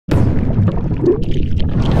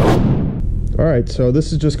Alright, so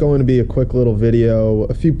this is just going to be a quick little video.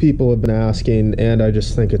 A few people have been asking, and I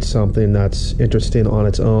just think it's something that's interesting on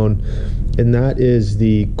its own, and that is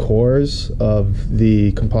the cores of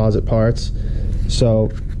the composite parts.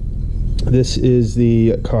 So this is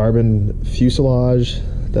the carbon fuselage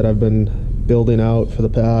that I've been building out for the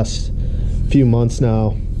past few months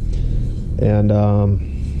now, and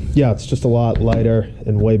yeah, it's just a lot lighter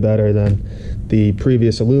and way better than the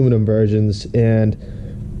previous aluminum versions. And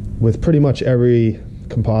with pretty much every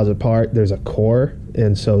composite part, there's a core,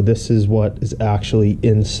 and so this is what is actually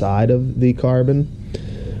inside of the carbon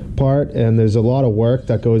part, and there's a lot of work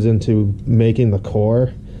that goes into making the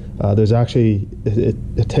core. There's actually,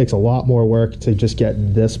 it takes a lot more work to just get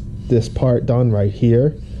this part done right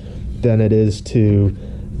here than it is to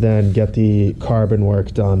then get the carbon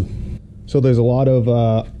work done. So there's a lot of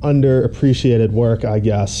underappreciated work, I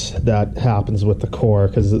guess, that happens with the core,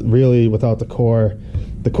 because really without the core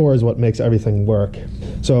is what makes everything work.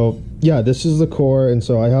 So yeah, this is the core, and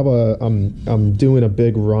so I have I'm doing a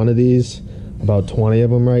big run of these, about 20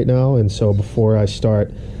 of them right now, and so before I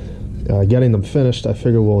start getting them finished, I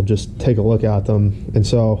figure we'll just take a look at them. And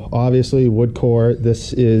so obviously wood core,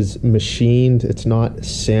 this is machined, it's not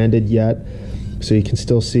sanded yet, so you can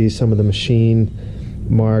still see some of the machine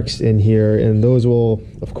marks in here, and those will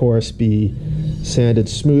of course be sanded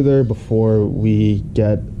smoother before we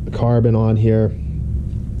get carbon on here.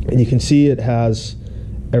 And you can see it has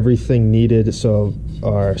everything needed. So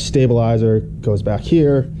our stabilizer goes back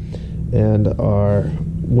here, and our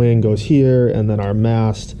wing goes here, and then our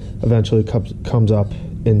mast eventually comes up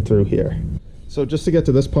in through here. So just to get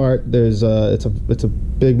to this part, there's it's a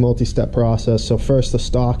big multi-step process. So first the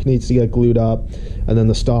stock needs to get glued up, and then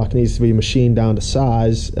the stock needs to be machined down to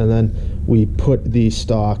size, and then we put the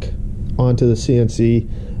stock onto the CNC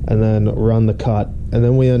and then run the cut, and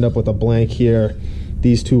then we end up with a blank here.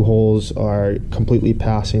 These two holes are completely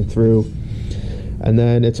passing through, and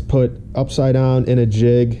then it's put upside down in a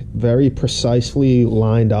jig, very precisely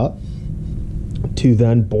lined up, to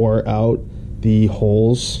then bore out the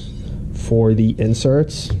holes for the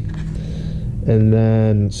inserts. And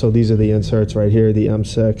then, so these are the inserts right here, the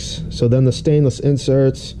M6. So then the stainless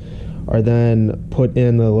inserts are then put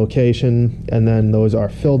in the location, and then those are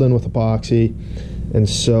filled in with epoxy, and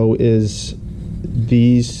so is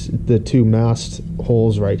the two mast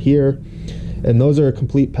holes right here, and those are a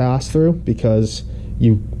complete pass-through because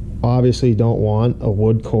you obviously don't want a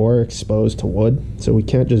wood core exposed to wood, so we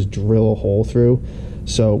can't just drill a hole through.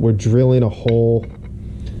 So we're drilling a hole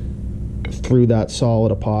through that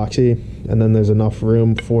solid epoxy, and then there's enough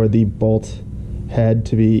room for the bolt head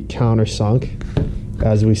to be countersunk.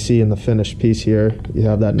 As we see in the finished piece here, you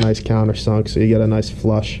have that nice countersunk, so you get a nice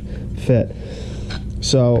flush fit.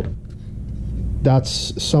 So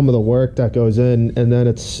that's some of the work that goes in, and then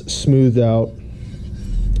it's smoothed out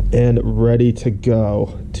and ready to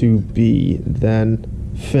go to be then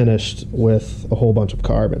finished with a whole bunch of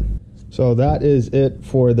carbon. So that is it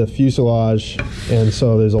for the fuselage, and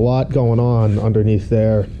so there's a lot going on underneath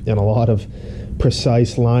there, and a lot of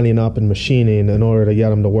precise lining up and machining in order to get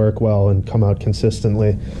them to work well and come out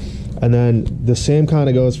consistently. And then the same kind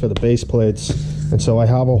of goes for the base plates, and so I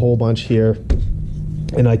have a whole bunch here,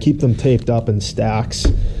 and I keep them taped up in stacks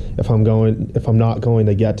if I'm not going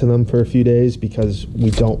to get to them for a few days, because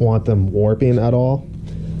we don't want them warping at all.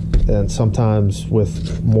 And sometimes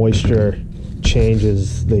with moisture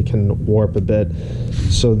changes, they can warp a bit.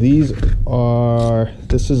 So this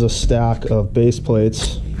is a stack of base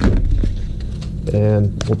plates,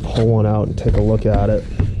 and we'll pull one out and take a look at it.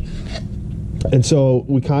 And so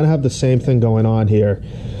we kind of have the same thing going on here.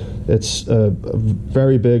 It's a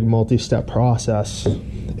very big multi-step process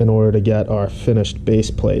in order to get our finished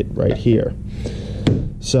base plate right here.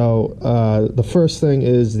 So the first thing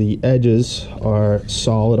is the edges are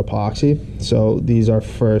solid epoxy. So these are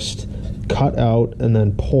first cut out and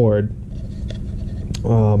then poured.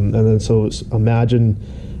 And then so imagine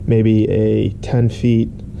maybe a 10 feet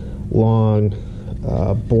long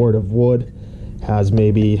board of wood has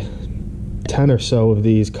maybe 10 or so of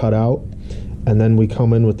these cut out, and then we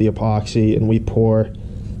come in with the epoxy and we pour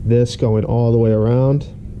this going all the way around.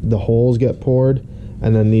 The holes get poured,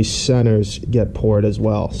 and then these centers get poured as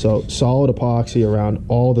well. So solid epoxy around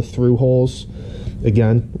all the through holes.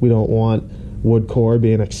 Again, we don't want wood core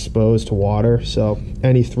being exposed to water, so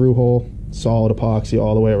any through hole, solid epoxy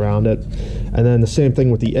all the way around it. And then the same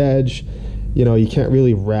thing with the edge. You know, you can't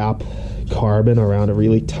really wrap carbon around a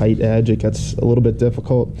really tight edge. It gets a little bit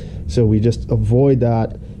difficult, so we just avoid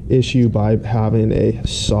that issue by having a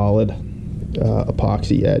solid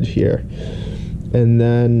epoxy edge here. And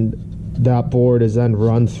then that board is then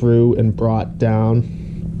run through and brought down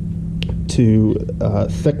to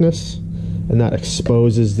thickness, and that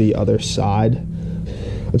exposes the other side.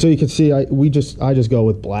 And so you can see I just go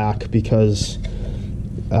with black because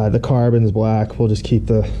the carbon's black. We'll just keep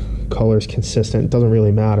the colors consistent. It doesn't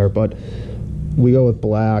really matter, but we go with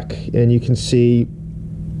black. And you can see,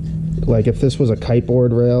 like, if this was a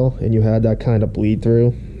kiteboard rail and you had that kind of bleed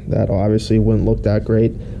through, that obviously wouldn't look that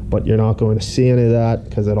great, but you're not going to see any of that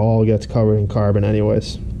because it all gets covered in carbon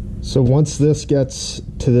anyways. So once this gets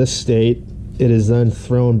to this state, it is then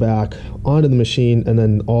thrown back onto the machine, and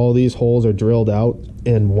then all these holes are drilled out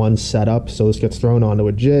in one setup. So this gets thrown onto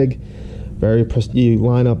a jig. You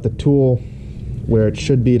line up the tool where it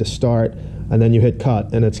should be to start, and then you hit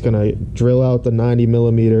cut, and it's going to drill out the 90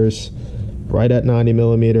 millimeters right at 90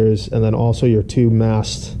 millimeters, and then also your two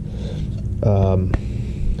masked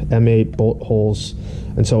M8 bolt holes.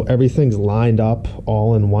 And so everything's lined up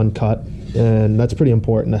all in one cut, and that's pretty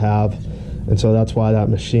important to have. And so that's why that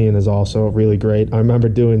machine is also really great. I remember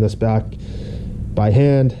doing this back by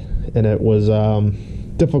hand, and it was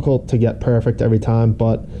difficult to get perfect every time,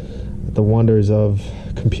 but the wonders of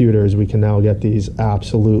computers, we can now get these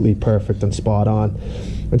absolutely perfect and spot on.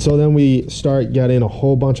 And so then we start getting a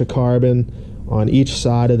whole bunch of carbon on each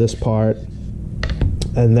side of this part,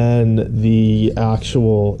 and then the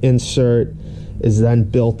actual insert is then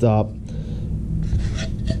built up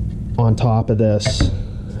on top of this,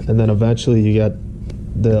 and then eventually you get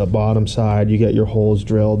the bottom side, you get your holes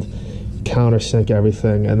drilled, countersink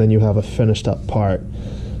everything, and then you have a finished up part.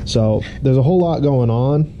 So there's a whole lot going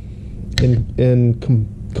on in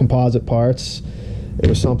composite parts. It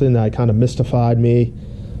was something that kind of mystified me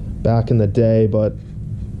back in the day, but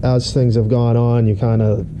as things have gone on, you kind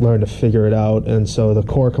of learn to figure it out. And so the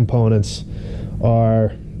core components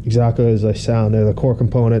are exactly as they sound. They're the core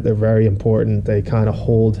component. They're very important. They kind of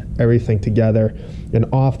hold everything together. And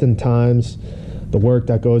oftentimes, the work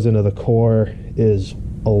that goes into the core is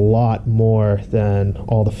a lot more than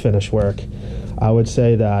all the finish work. I would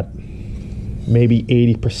say that maybe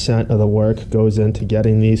 80% of the work goes into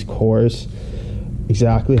getting these cores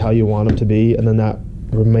exactly how you want them to be, and then that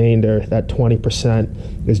remainder, that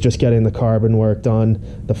 20%, is just getting the carbon work done,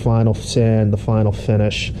 the final sand, the final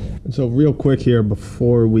finish. And so real quick here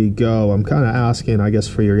before we go, I'm kind of asking, I guess,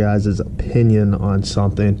 for your guys' opinion on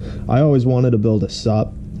something. I always wanted to build a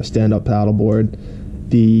SUP, a stand-up paddleboard.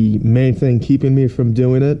 The main thing keeping me from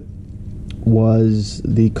doing it was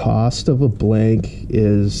the cost of a blank.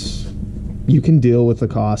 Is you can deal with the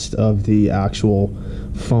cost of the actual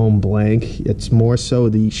foam blank. It's more so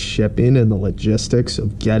the shipping and the logistics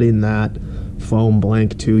of getting that foam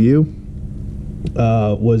blank to you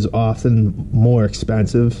was often more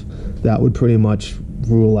expensive. That would pretty much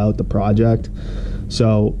rule out the project.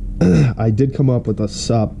 So I did come up with a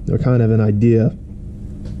SUP, or kind of an idea,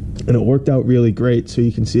 and it worked out really great. So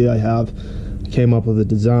you can see I came up with a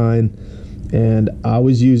design, and I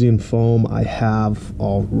was using foam I have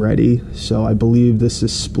already. So I believe this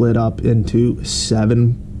is split up into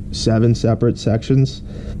seven separate sections.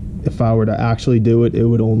 If I were to actually do it, it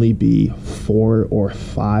would only be 4 or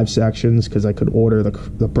 5 sections, because I could order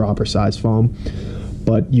the proper size foam.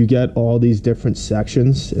 But you get all these different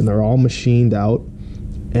sections, and they're all machined out,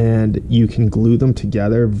 and you can glue them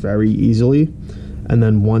together very easily. And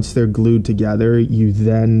then once they're glued together, you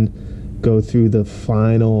then go through the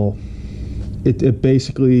final. It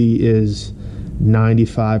basically is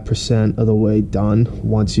 95% of the way done.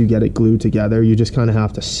 Once you get it glued together, you just kind of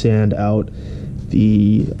have to sand out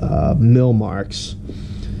the mill marks,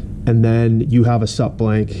 and then you have a SUP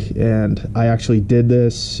blank. And I actually did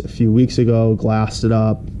this a few weeks ago, glassed it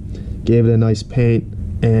up, gave it a nice paint,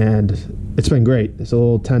 and it's been great. It's a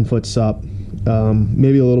little 10-foot SUP,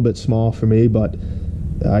 maybe a little bit small for me, but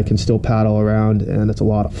I can still paddle around, and it's a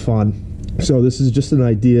lot of fun. So this is just an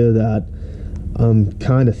idea that I'm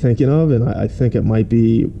kind of thinking of, and I think it might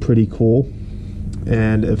be pretty cool.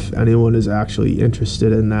 And if anyone is actually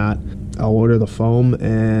interested in that, I'll order the foam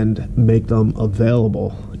and make them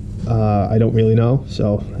available. I don't really know,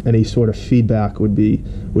 so any sort of feedback would be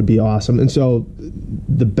awesome. And so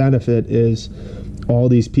the benefit is all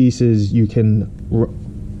these pieces, you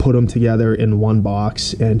can put them together in one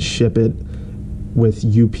box and ship it with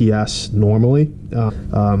UPS normally,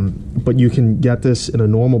 but you can get this in a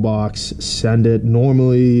normal box, send it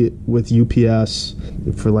normally with UPS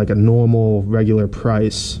for like a normal regular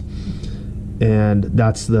price, and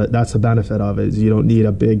that's the benefit of it. Is you don't need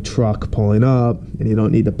a big truck pulling up, and you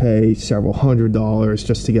don't need to pay several $100s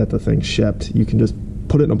just to get the thing shipped. You can just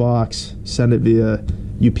put it in a box, send it via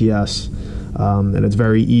UPS, and it's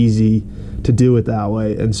very easy to do it that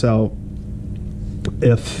way. And so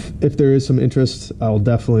if there is some interest, I'll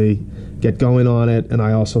definitely get going on it. And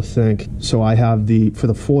I also think, so I have for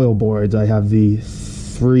the foil boards, I have the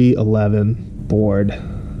 311 board.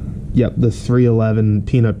 Yep, the 311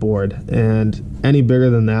 peanut board. And any bigger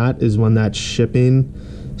than that is when that shipping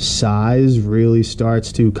size really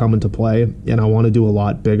starts to come into play. And I want to do a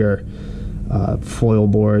lot bigger foil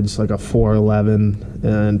boards, like a 411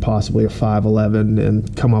 and possibly a 511,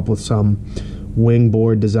 and come up with some wing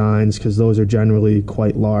board designs, because those are generally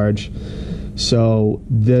quite large. So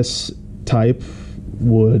this type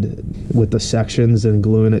would, with the sections and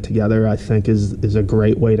gluing it together, I think is a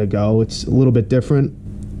great way to go. It's a little bit different,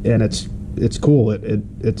 and it's cool.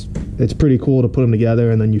 It's pretty cool to put them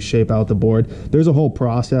together, and then you shape out the board. There's a whole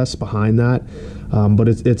process behind that, but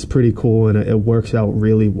it's pretty cool, and it works out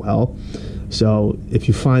really well. So if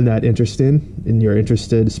you find that interesting, and you're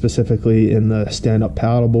interested specifically in the stand-up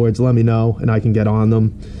paddle boards, let me know, and I can get on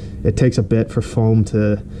them. It takes a bit for foam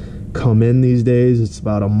to come in these days. It's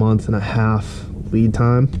about a month and a half lead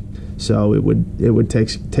time, so it would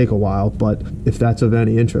take a while. But if that's of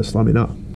any interest, let me know.